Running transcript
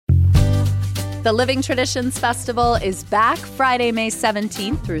The Living Traditions Festival is back Friday, May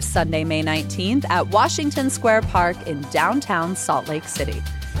 17th through Sunday, May 19th at Washington Square Park in downtown Salt Lake City.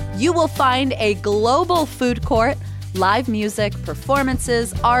 You will find a global food court, live music,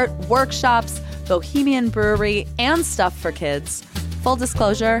 performances, art, workshops, bohemian brewery, and stuff for kids. Full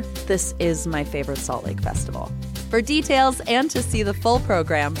disclosure, this is my favorite Salt Lake festival. For details and to see the full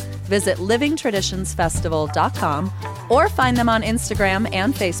program, visit livingtraditionsfestival.com or find them on Instagram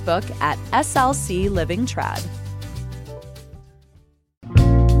and Facebook at SLC Living Trad.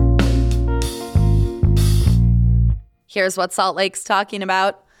 Here's what Salt Lake's talking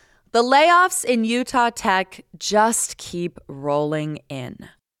about. The layoffs in Utah Tech just keep rolling in.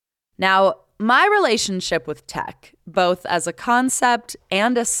 Now, my relationship with tech, both as a concept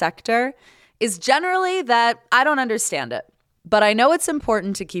and a sector, is generally that I don't understand it, but I know it's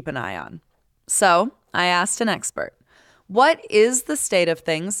important to keep an eye on. So I asked an expert, what is the state of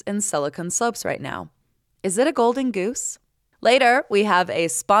things in Silicon Slopes right now? Is it a golden goose? Later, we have a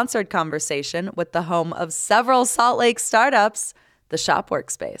sponsored conversation with the home of several Salt Lake startups, the Shop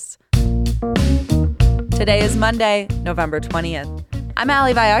Workspace. Today is Monday, November 20th. I'm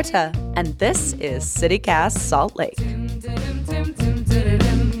Ali Vallarta, and this is CityCast Salt Lake.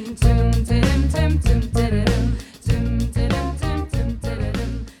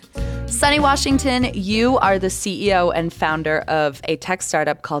 Sunny Washington, you are the CEO and founder of a tech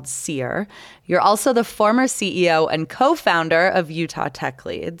startup called Seer. You're also the former CEO and co-founder of Utah Tech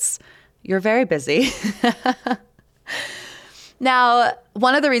Leads. You're very busy. Now,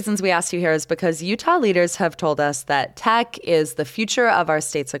 one of the reasons we asked you here is because Utah leaders have told us that tech is the future of our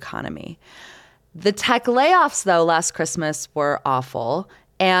state's economy. The tech layoffs, though, last Christmas were awful.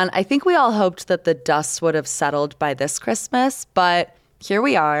 And I think we all hoped that the dust would have settled by this Christmas, but here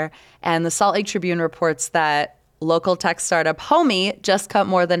we are. And the Salt Lake Tribune reports that local tech startup Homey just cut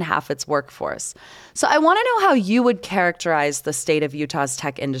more than half its workforce. So I want to know how you would characterize the state of Utah's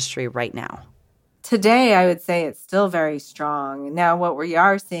tech industry right now. Today, I would say it's still very strong. Now, what we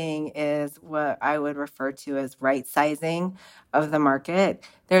are seeing is what I would refer to as right sizing of the market.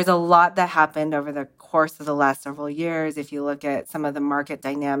 There's a lot that happened over the course of the last several years. If you look at some of the market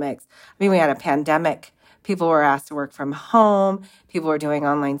dynamics, we had a pandemic. People were asked to work from home. People were doing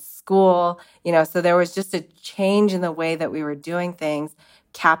online school. So there was just a change in the way that we were doing things.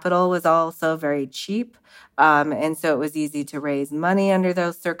 Capital was also very cheap. And so it was easy to raise money under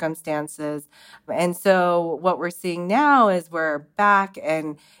those circumstances. And so what we're seeing now is we're back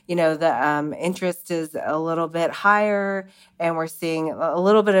and, the interest is a little bit higher, and we're seeing a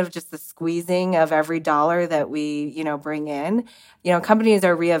little bit of just the squeezing of every dollar that we, bring in. Companies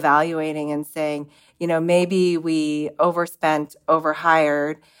are reevaluating and saying, maybe we overspent,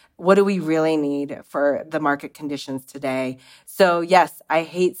 overhired. What do we really need for the market conditions today? So yes, I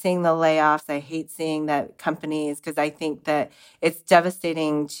hate seeing the layoffs. I hate seeing that companies, because I think that it's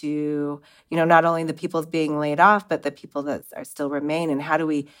devastating to, not only the people being laid off, but the people that are still remain. And how do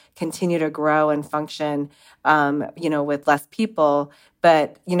we continue to grow and function, with less people?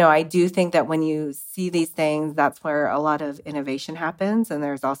 But, I do think that when you see these things, that's where a lot of innovation happens. And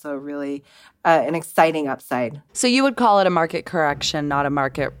there's also really an exciting upside. So you would call it a market correction, not a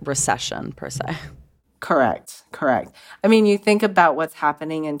market recession per se. Correct. You think about what's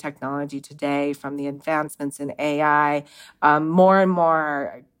happening in technology today, from the advancements in AI, more and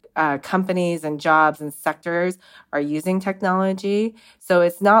more companies and jobs and sectors are using technology. So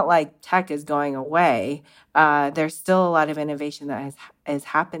it's not like tech is going away. There's still a lot of innovation that is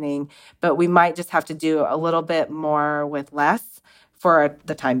happening, but we might just have to do a little bit more with less for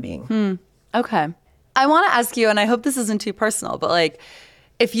the time being. Okay. I want to ask you, and I hope this isn't too personal, but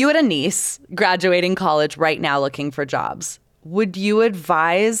if you had a niece graduating college right now looking for jobs, would you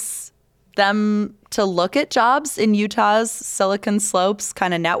advise them to look at jobs in Utah's Silicon Slopes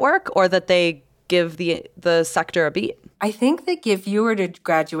kind of network, or that they give the sector a beat? I think that if you were to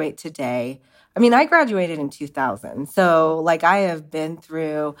graduate today, I graduated in 2000. So I have been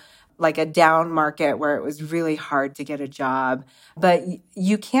through a down market where it was really hard to get a job. But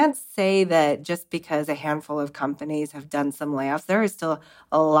you can't say that just because a handful of companies have done some layoffs. There are still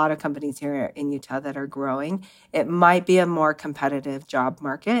a lot of companies here in Utah that are growing. It might be a more competitive job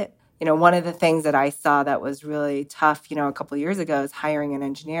market. One of the things that I saw that was really tough, a couple of years ago is hiring an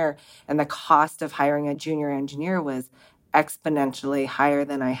engineer. And the cost of hiring a junior engineer was exponentially higher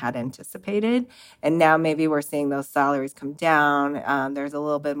than I had anticipated. And now maybe we're seeing those salaries come down. There's a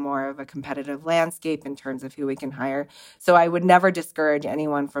little bit more of a competitive landscape in terms of who we can hire. So I would never discourage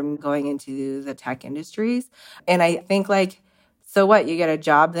anyone from going into the tech industries. And I think So what? You get a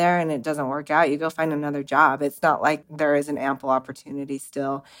job there and it doesn't work out, you go find another job. It's not like there is an ample opportunity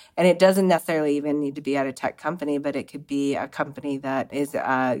still. And it doesn't necessarily even need to be at a tech company, but it could be a company that is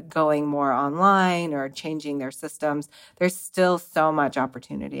going more online or changing their systems. There's still so much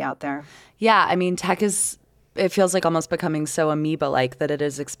opportunity out there. Yeah, I mean, it feels like almost becoming so amoeba-like that it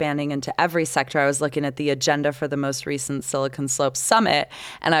is expanding into every sector. I was looking at the agenda for the most recent Silicon Slopes Summit,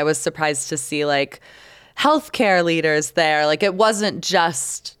 and I was surprised to see like healthcare leaders there. Like it wasn't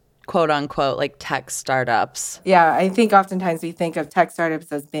just quote unquote like tech startups. Yeah, I think oftentimes we think of tech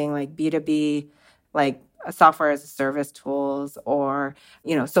startups as being like B2B, like software as a service tools or,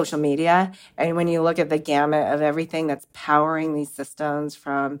 social media. And when you look at the gamut of everything that's powering these systems,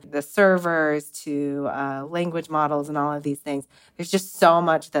 from the servers to language models and all of these things, there's just so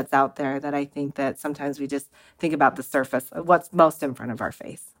much that's out there that I think that sometimes we just think about the surface of what's most in front of our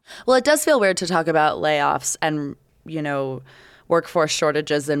face. Well, it does feel weird to talk about layoffs and, workforce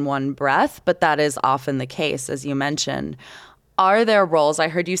shortages in one breath, but that is often the case, as you mentioned. Are there roles, I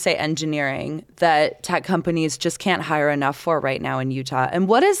heard you say engineering, that tech companies just can't hire enough for right now in Utah? And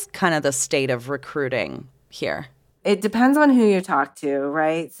what is kind of the state of recruiting here? It depends on who you talk to,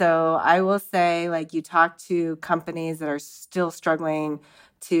 right? So I will say, like, you talk to companies that are still struggling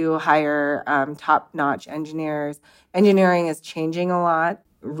to hire top-notch engineers. Engineering is changing a lot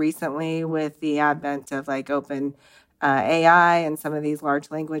recently with the advent of like open AI and some of these large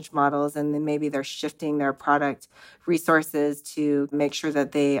language models, and then maybe they're shifting their product resources to make sure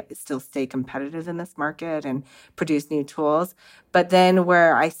that they still stay competitive in this market and produce new tools. But then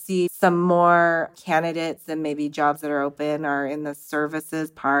where I see some more candidates and maybe jobs that are open are in the services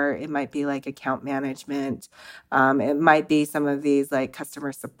part. It might be like account management. It might be some of these like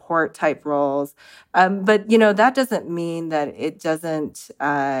customer support type roles. But, that doesn't mean that it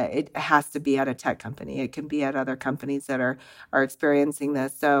has to be at a tech company. It can be at other companies that are experiencing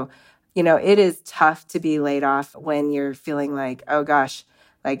this. So, it is tough to be laid off when you're feeling like, oh gosh,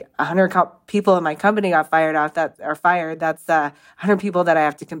 like 100 people in my company got fired. That's 100 people that I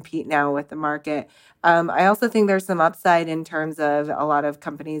have to compete now with the market. I also think there's some upside in terms of a lot of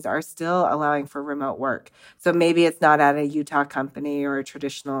companies are still allowing for remote work. So maybe it's not at a Utah company or a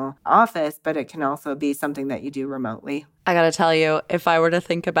traditional office, but it can also be something that you do remotely. I got to tell you, if I were to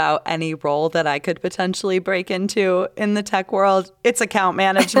think about any role that I could potentially break into in the tech world, it's account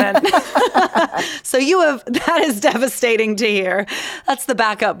management. So that is devastating to hear. That's the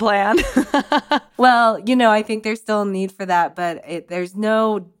backup plan. Well, I think there's still a need for that, but there's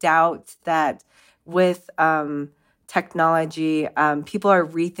no doubt that with technology, people are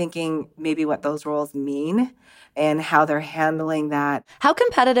rethinking maybe what those roles mean and how they're handling that. How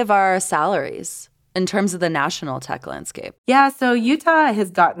competitive are our salaries in terms of the national tech landscape? Yeah, so Utah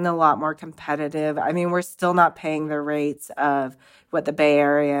has gotten a lot more competitive. I mean, we're still not paying the rates of what the Bay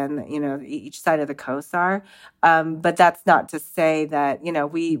Area and, each side of the coast are. But that's not to say that,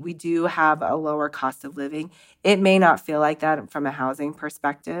 we do have a lower cost of living. It may not feel like that from a housing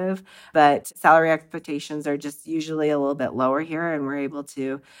perspective, but salary expectations are just usually a little bit lower here, and we're able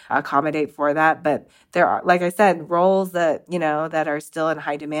to accommodate for that. But there are, like I said, roles that, that are still in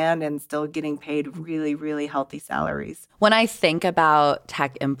high demand and still getting paid really, really healthy salaries. When I think about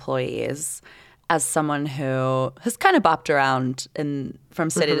tech employees, as someone who has kind of bopped around from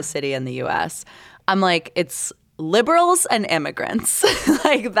city to city in the U.S., I'm like, it's liberals and immigrants.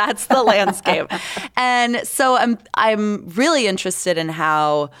 Like that's the landscape. And so I'm really interested in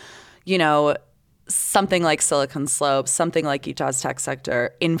how, something like Silicon Slopes, something like Utah's tech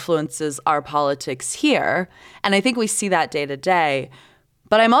sector influences our politics here. And I think we see that day to day.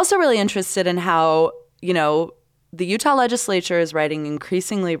 But I'm also really interested in how, the Utah legislature is writing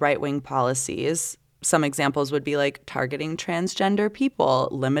increasingly right-wing policies. Some examples would be like targeting transgender people,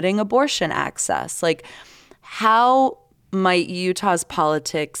 limiting abortion access. Like, how might Utah's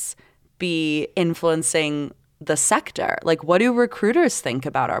politics be influencing the sector? Like, what do recruiters think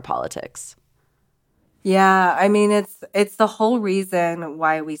about our politics? Yeah, I mean, it's the whole reason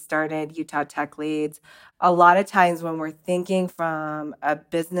why we started Utah Tech Leads. A lot of times when we're thinking from a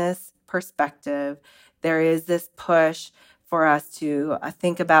business perspective, there is this push for us to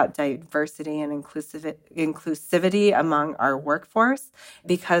think about diversity and inclusivity among our workforce,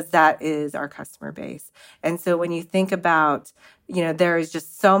 because that is our customer base. And so when you think about, there is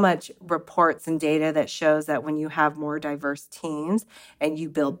just so much reports and data that shows that when you have more diverse teams and you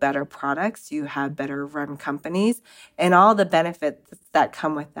build better products, you have better run companies and all the benefits that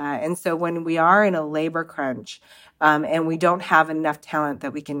come with that. And so when we are in a labor crunch, and we don't have enough talent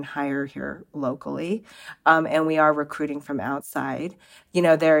that we can hire here locally, and we are recruiting from outside,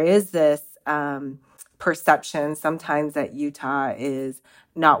 there is this perception sometimes that Utah is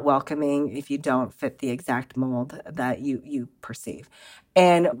not welcoming if you don't fit the exact mold that you perceive.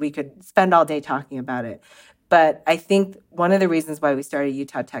 And we could spend all day talking about it. But I think one of the reasons why we started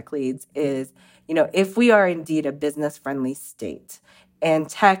Utah Tech Leads is, if we are indeed a business-friendly state, and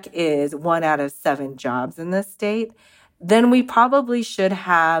tech is 1 out of 7 jobs in this state, then we probably should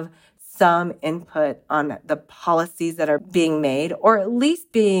have some input on the policies that are being made, or at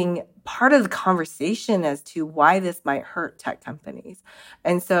least being part of the conversation as to why this might hurt tech companies.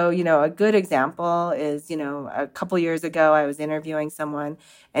 And so, a good example is, a couple years ago, I was interviewing someone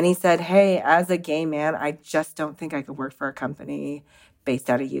and he said, hey, as a gay man, I just don't think I could work for a company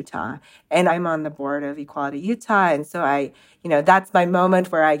based out of Utah. And I'm on the board of Equality Utah. And so that's my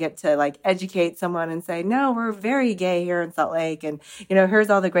moment where I get to educate someone and say, no, we're very gay here in Salt Lake. And,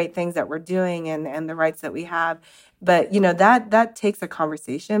 here's all the great things that we're doing and the rights that we have. But, that takes a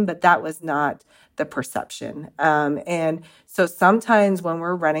conversation, but that was not the perception. And so sometimes when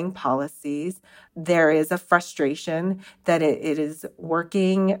we're running policies, there is a frustration that it is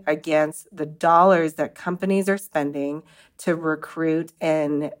working against the dollars that companies are spending to recruit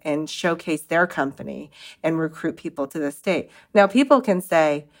and showcase their company and recruit people to the state. Now, people can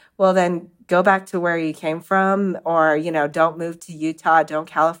say, well, then go back to where you came from, or, don't move to Utah, don't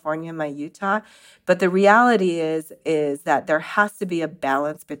California my Utah. But the reality is that there has to be a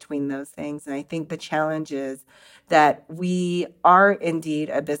balance between those things. And I think the challenge is that we are indeed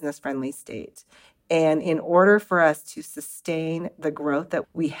a business-friendly state. And in order for us to sustain the growth, that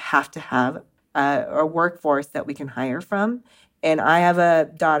we have to have a workforce that we can hire from. And I have a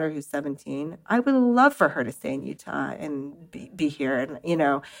daughter who's 17. I would love for her to stay in Utah and be here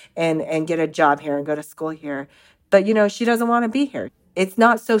and get a job here and go to school here. But, she doesn't want to be here. It's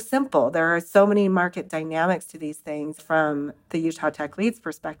not so simple. There are so many market dynamics to these things from the Utah Tech Leads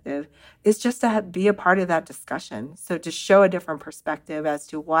perspective. It's just to be a part of that discussion. So to show a different perspective as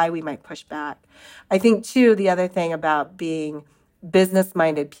to why we might push back. I think, too, the other thing about being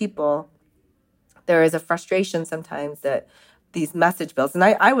business-minded people, there is a frustration sometimes that these message bills, and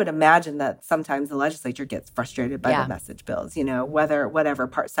I would imagine that sometimes the legislature gets frustrated by the message bills,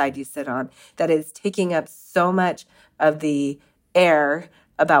 whatever side you sit on, that is taking up so much of the air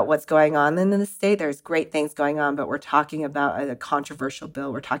about what's going on in the state. There's great things going on, but we're talking about a controversial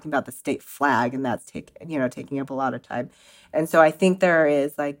bill. We're talking about the state flag, and that's taking up a lot of time. And so I think there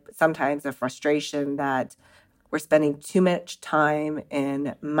is sometimes a frustration that we're spending too much time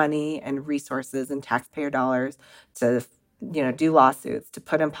and money and resources and taxpayer dollars to do lawsuits, to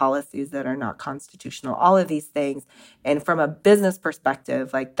put in policies that are not constitutional, all of these things. And from a business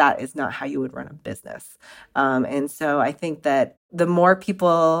perspective, that is not how you would run a business. And so I think that the more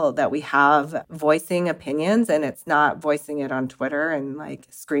people that we have voicing opinions, and it's not voicing it on Twitter and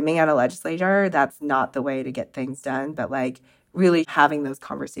screaming at a legislator, that's not the way to get things done, but really having those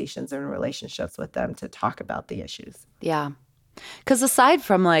conversations and relationships with them to talk about the issues. Yeah. Because aside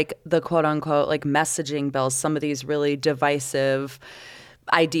from the quote unquote messaging bills, some of these really divisive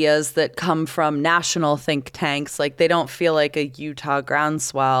ideas that come from national think tanks, they don't feel like a Utah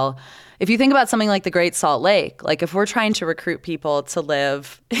groundswell. If you think about something like the Great Salt Lake, if we're trying to recruit people to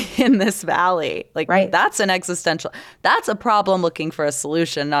live in this valley, right. That's a problem looking for a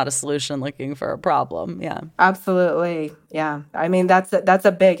solution, not a solution looking for a problem. Yeah. Absolutely. Yeah. I mean, that's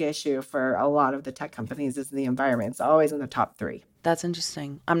a big issue for a lot of the tech companies is the environment. It's always in the top 3. That's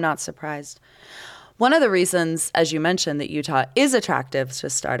interesting. I'm not surprised. One of the reasons, as you mentioned, that Utah is attractive to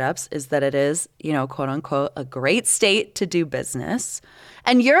startups is that it is, quote unquote, a great state to do business.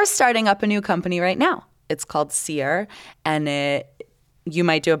 And you're starting up a new company right now. It's called Seer, and you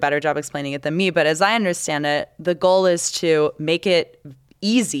might do a better job explaining it than me, but as I understand it, the goal is to make it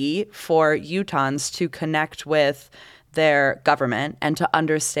easy for Utahns to connect with their government and to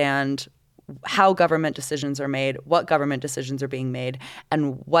understand how government decisions are made, what government decisions are being made,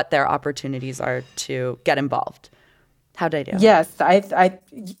 and what their opportunities are to get involved. How'd I do? Yes,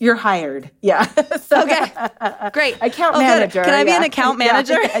 you're hired. Yeah. Okay, great. Account manager. Good. Can I be an account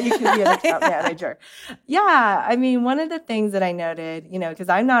manager? Yeah, you can be an account manager. Yeah, I mean, one of the things that I noted, because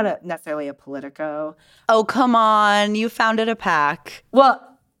I'm not necessarily a politico. Oh, come on. You founded a PAC.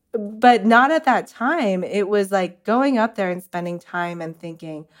 Well, but not at that time. It was going up there and spending time and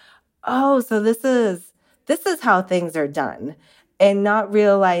thinking, oh, so this is how things are done, and not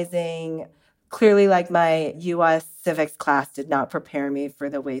realizing clearly, like, my US civics class did not prepare me for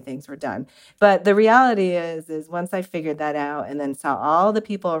the way things were done. But the reality is once I figured that out and then saw all the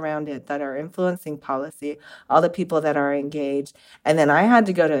people around it that are influencing policy, all the people that are engaged, and then I had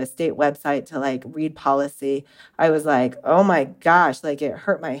to go to a state website to like read policy, I was like, oh my gosh, like it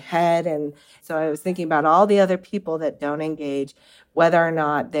hurt my head. And so I was thinking about all the other people that don't engage, whether or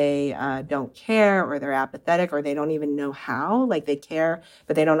not they don't care or they're apathetic or they don't even know how, like they care,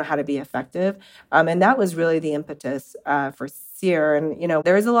 but they don't know how to be effective. And that was really the impetus for SEER. And,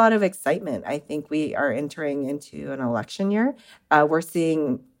 there is a lot of excitement. I think we are entering into an election year. We're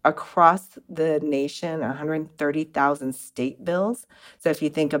seeing across the nation 130,000 state bills. So if you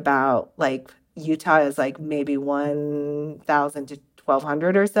think about like Utah is like maybe 1,000 to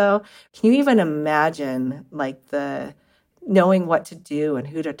 1,200 or so, can you even imagine like the knowing what to do and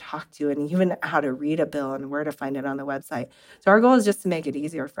who to talk to and even how to read a bill and where to find it on the website. So our goal is just to make it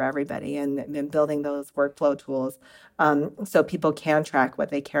easier for everybody and building those workflow tools so people can track what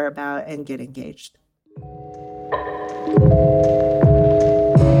they care about and get engaged.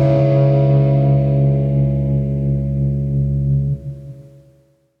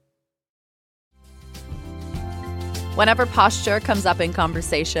 Whenever posture comes up in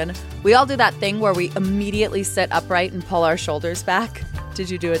conversation, we all do that thing where we immediately sit upright and pull our shoulders back.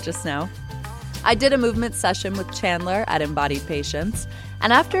 Did you do it just now? I did a movement session with Chandler at Embodied Patience,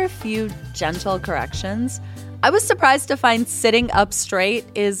 and after a few gentle corrections, I was surprised to find sitting up straight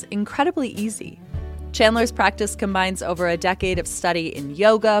is incredibly easy. Chandler's practice combines over a decade of study in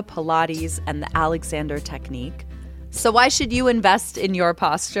yoga, Pilates, and the Alexander technique. So why should you invest in your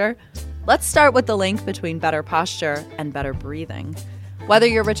posture? Let's start with the link between better posture and better breathing. Whether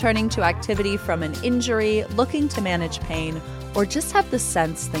you're returning to activity from an injury, looking to manage pain, or just have the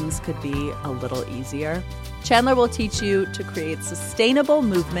sense things could be a little easier, Chandler will teach you to create sustainable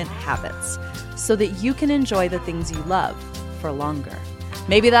movement habits so that you can enjoy the things you love for longer.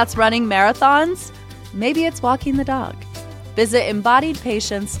 Maybe that's running marathons. Maybe it's walking the dog. Visit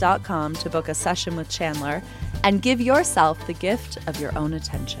embodiedpatience.com to book a session with Chandler and give yourself the gift of your own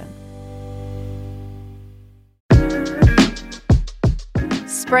attention.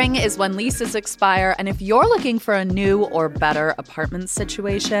 Spring is when leases expire, and if you're looking for a new or better apartment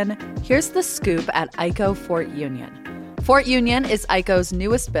situation, here's the scoop at ICO Fort Union. Fort Union is ICO's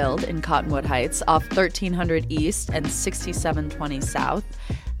newest build in Cottonwood Heights off 1300 East and 6720 South.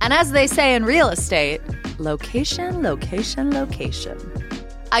 And as they say in real estate, location, location, location.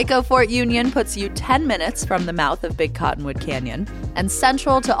 ICO Fort Union puts you 10 minutes from the mouth of Big Cottonwood Canyon and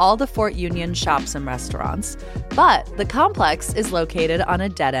central to all the Fort Union shops and restaurants. But the complex is located on a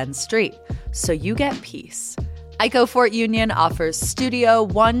dead-end street, so you get peace. ICO Fort Union offers studio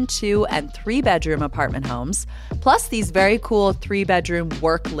 1, 2, and 3-bedroom apartment homes, plus these very cool 3-bedroom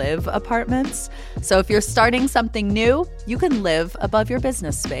work-live apartments. So if you're starting something new, you can live above your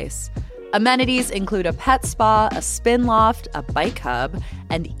business space. Amenities include a pet spa, a spin loft, a bike hub,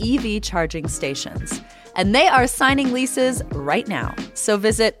 and EV charging stations. And they are signing leases right now. So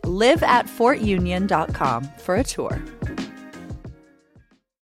visit liveatfortunion.com for a tour.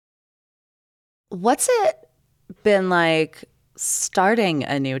 What's it been like starting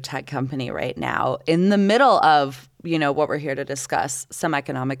a new tech company right now in the middle of, what we're here to discuss, some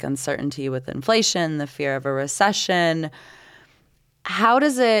economic uncertainty with inflation, the fear of a recession? How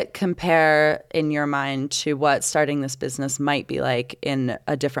does it compare in your mind to what starting this business might be like in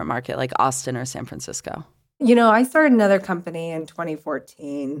a different market like Austin or San Francisco? I started another company in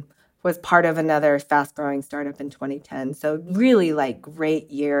 2014, was part of another fast-growing startup in 2010. So really like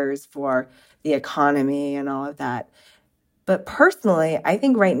great years for the economy and all of that. But personally, I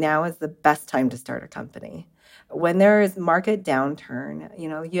think right now is the best time to start a company. When there is market downturn,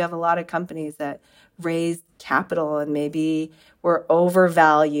 you have a lot of companies that raised capital and maybe were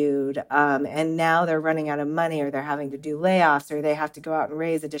overvalued, and now they're running out of money or they're having to do layoffs or they have to go out and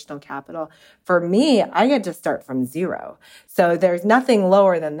raise additional capital. For me, I get to start from zero. So there's nothing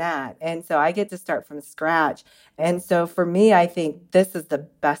lower than that. And so I get to start from scratch. And so for me, I think this is the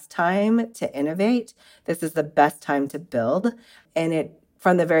best time to innovate. This is the best time to build. And it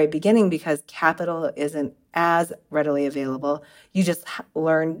from the very beginning, because capital isn't as readily available, you just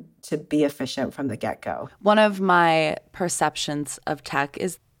learn to be efficient from the get-go. One of my perceptions of tech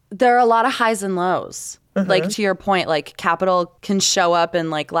is there are a lot of highs and lows. Mm-hmm. Like, to your point, like capital can show up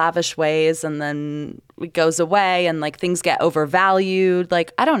in like lavish ways and then it goes away and like things get overvalued.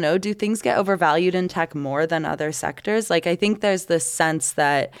 Like, I don't know, do things get overvalued in tech more than other sectors? Like, I think there's this sense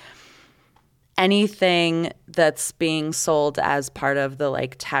that anything that's being sold as part of the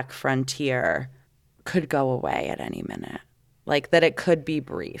like tech frontier could go away at any minute. Like that it could be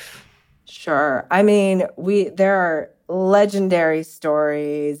brief. Sure. I mean, there are legendary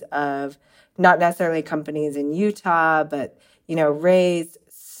stories of not necessarily companies in Utah, but, raised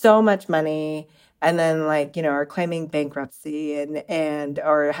so much money and then are claiming bankruptcy and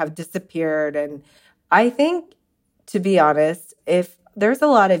or have disappeared. And I think, to be honest, if there's a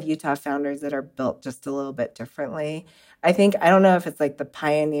lot of Utah founders that are built just a little bit differently. I don't know if it's like the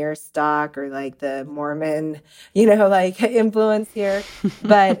pioneer stock or like the Mormon, influence here,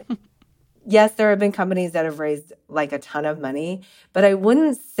 but yes, there have been companies that have raised like a ton of money, but I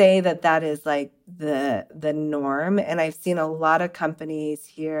wouldn't say that that is like the norm. And I've seen a lot of companies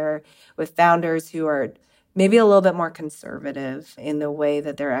here with founders who are maybe a little bit more conservative in the way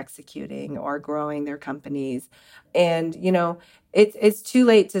that they're executing or growing their companies. And, it's too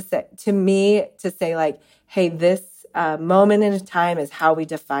late to say like, hey, this moment in time is how we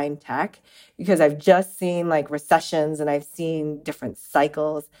define tech, because I've just seen like recessions and I've seen different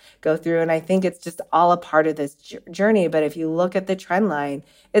cycles go through. And I think it's just all a part of this journey. But if you look at the trend line,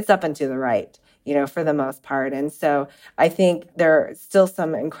 it's up and to the right, for the most part. And so I think there are still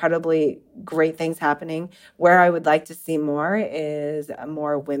some incredibly great things happening. Where I would like to see more is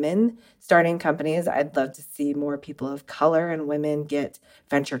more women starting companies. I'd love to see more people of color and women get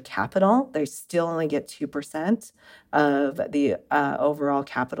venture capital. They still only get 2% of the overall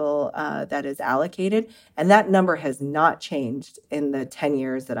capital that is allocated. And that number has not changed in the 10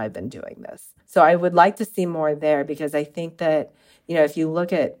 years that I've been doing this. So I would like to see more there, because I think that, if you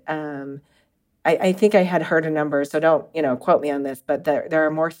look at I think I had heard a number, so don't, quote me on this, but there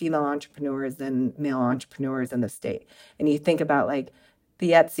are more female entrepreneurs than male entrepreneurs in the state. And you think about like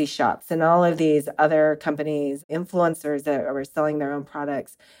the Etsy shops and all of these other companies, influencers that are selling their own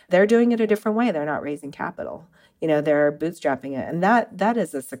products, they're doing it a different way. They're not raising capital. They're bootstrapping it. And that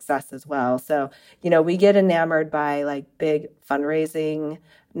is a success as well. So, we get enamored by like big fundraising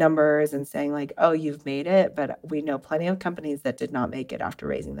numbers and saying like, oh, you've made it. But we know plenty of companies that did not make it after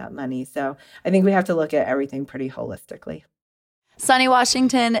raising that money. So I think we have to look at everything pretty holistically. Sunny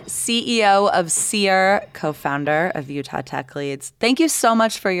Washington, CEO of Seer, co-founder of Utah Tech Leads. Thank you so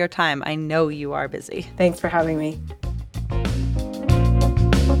much for your time. I know you are busy. Thanks for having me.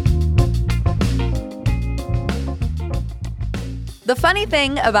 The funny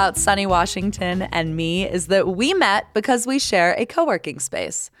thing about Sunny Washington and me is that we met because we share a co-working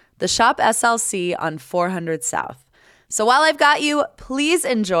space, the Shop SLC on 400 South. So while I've got you, please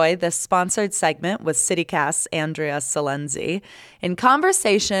enjoy this sponsored segment with CityCast's Andrea Salenzi in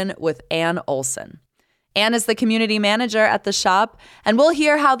conversation with Ann Olson. Ann is the community manager at the Shop, and we'll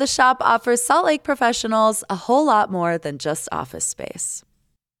hear how the Shop offers Salt Lake professionals a whole lot more than just office space.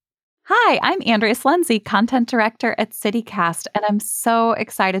 Hi, I'm Andrea Salenzi, content director at CityCast, and I'm so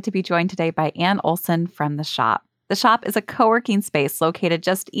excited to be joined today by Ann Olson from the Shop. The Shop is a co-working space located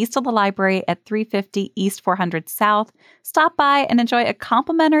just east of the library at 350 East 400 South. Stop by and enjoy a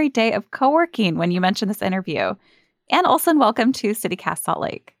complimentary day of co-working when you mention this interview. Ann Olson, welcome to CityCast Salt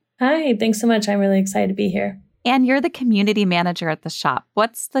Lake. Hi, thanks so much. I'm really excited to be here. Ann, you're the community manager at the Shop.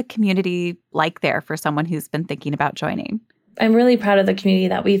 What's the community like there for someone who's been thinking about joining? I'm really proud of the community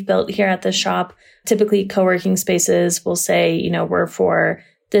that we've built here at the Shop. Typically, co-working spaces will say, we're for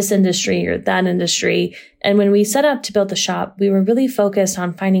this industry or that industry. And when we set up to build the Shop, we were really focused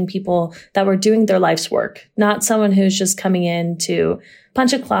on finding people that were doing their life's work, not someone who's just coming in to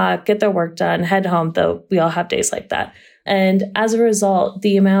punch a clock, get their work done, head home, though we all have days like that. And as a result,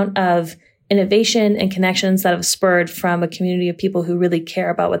 the amount of innovation and connections that have spurred from a community of people who really care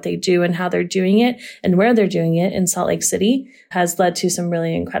about what they do and how they're doing it and where they're doing it in Salt Lake City has led to some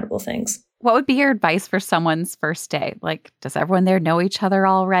really incredible things. What would be your advice for someone's first day? Like, does everyone there know each other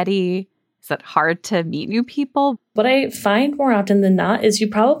already? Is it hard to meet new people? What I find more often than not is you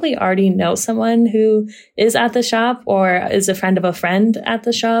probably already know someone who is at the Shop or is a friend of a friend at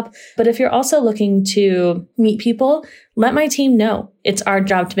the Shop. But if you're also looking to meet people, let my team know. It's our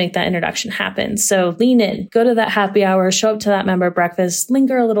job to make that introduction happen. So lean in, go to that happy hour, show up to that member breakfast,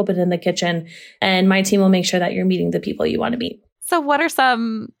 linger a little bit in the kitchen, and my team will make sure that you're meeting the people you want to meet. So what are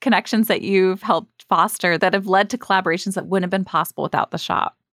some connections that you've helped foster that have led to collaborations that wouldn't have been possible without the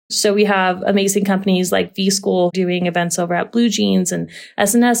Shop? So we have amazing companies like V-School doing events over at Blue Jeans, and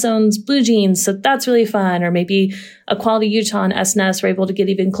SNS owns Blue Jeans. So that's really fun. Or maybe Equality Utah and SNS were able to get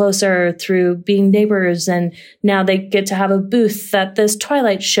even closer through being neighbors. And now they get to have a booth at this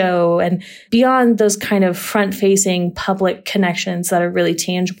Twilight show, and beyond those kind of front-facing public connections that are really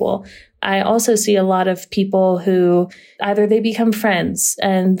tangible. I also see a lot of people who either they become friends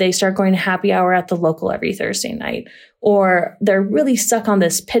and they start going to happy hour at the local every Thursday night, or they're really stuck on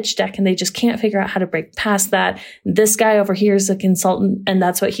this pitch deck and they just can't figure out how to break past that. This guy over here is a consultant, and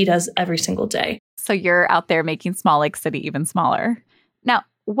that's what he does every single day. So you're out there making Small Lake City even smaller. Now,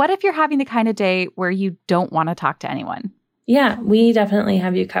 what if you're having the kind of day where you don't want to talk to anyone? Yeah, we definitely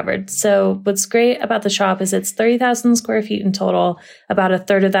have you covered. So what's great about the shop is it's 30,000 square feet in total. About a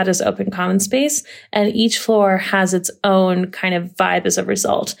third of that is open common space, and each floor has its own kind of vibe as a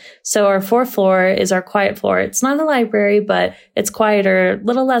result. So our fourth floor is our quiet floor. It's not a library, but it's quieter, a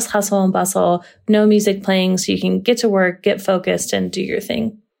little less hustle and bustle, no music playing, so you can get to work, get focused, and do your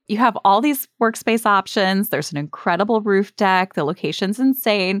thing. You have all these workspace options. There's an incredible roof deck. The location's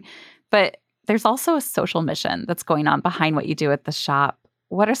insane, but there's also a social mission that's going on behind what you do at the shop.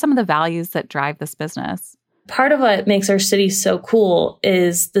 What are some of the values that drive this business? Part of what makes our city so cool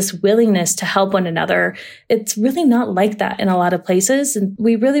is this willingness to help one another. It's really not like that in a lot of places. And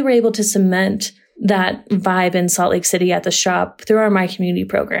we really were able to cement that vibe in Salt Lake City at the shop through our My Community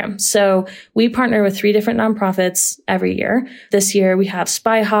program. So we partner with 3 different nonprofits every year. This year we have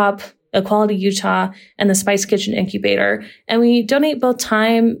Spy Hop, Equality Utah, and the Spice Kitchen Incubator. And we donate both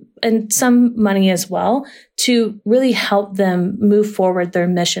time and some money as well to really help them move forward their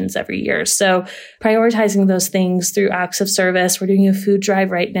missions every year. So prioritizing those things through acts of service. We're doing a food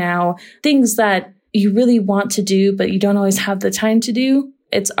drive right now, things that you really want to do, but you don't always have the time to do.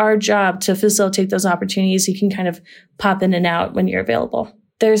 It's our job to facilitate those opportunities. You can kind of pop in and out when you're available.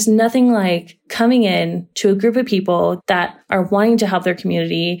 There's nothing like coming in to a group of people that are wanting to help their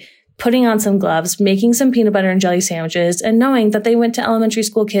community, putting on some gloves, making some peanut butter and jelly sandwiches, and knowing that they went to elementary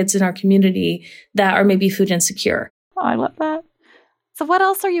school kids in our community that are maybe food insecure. Oh, I love that. So what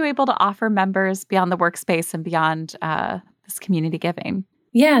else are you able to offer members beyond the workspace and beyond this community giving?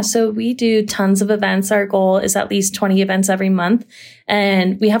 Yeah, so we do tons of events. Our goal is at least 20 events every month,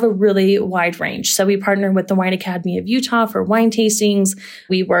 and we have a really wide range. So we partner with the Wine Academy of Utah for wine tastings.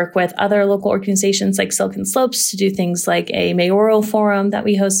 We work with other local organizations like Silken Slopes to do things like a mayoral forum that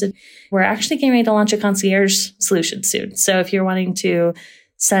we hosted. We're actually getting ready to launch a concierge solution soon. So if you're wanting to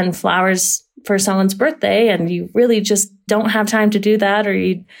send flowers for someone's birthday and you really just don't have time to do that, or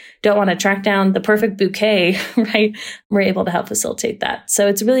you don't want to track down the perfect bouquet, right? We're able to help facilitate that. So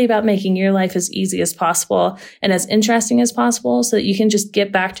it's really about making your life as easy as possible and as interesting as possible so that you can just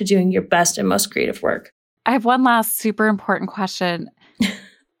get back to doing your best and most creative work. I have one last super important question.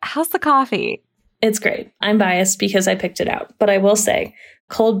 How's the coffee? It's great. I'm biased because I picked it out, but I will say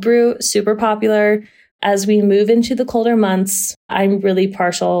cold brew, super popular. As we move into the colder months, I'm really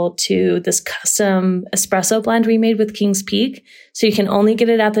partial to this custom espresso blend we made with Kings Peak. So you can only get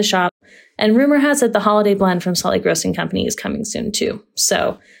it at the shop. And rumor has it the holiday blend from Salt Lake Roasting Company is coming soon too.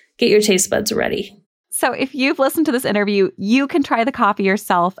 So get your taste buds ready. So if you've listened to this interview, you can try the coffee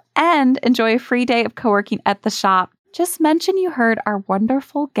yourself and enjoy a free day of co-working at the shop. Just mention you heard our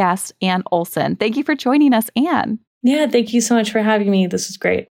wonderful guest, Ann Olson. Thank you for joining us, Ann. Yeah, thank you so much for having me. This was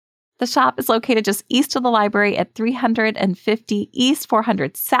great. The shop is located just east of the library at 350 East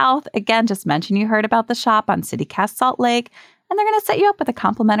 400 South. Again, just mention you heard about the shop on CityCast Salt Lake, and they're going to set you up with a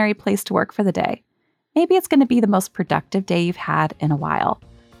complimentary place to work for the day. Maybe it's going to be the most productive day you've had in a while.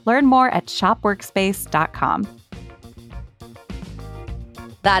 Learn more at shopworkspace.com.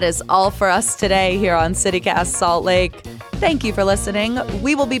 That is all for us today here on CityCast Salt Lake. Thank you for listening.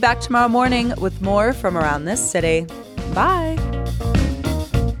 We will be back tomorrow morning with more from around this city. Bye.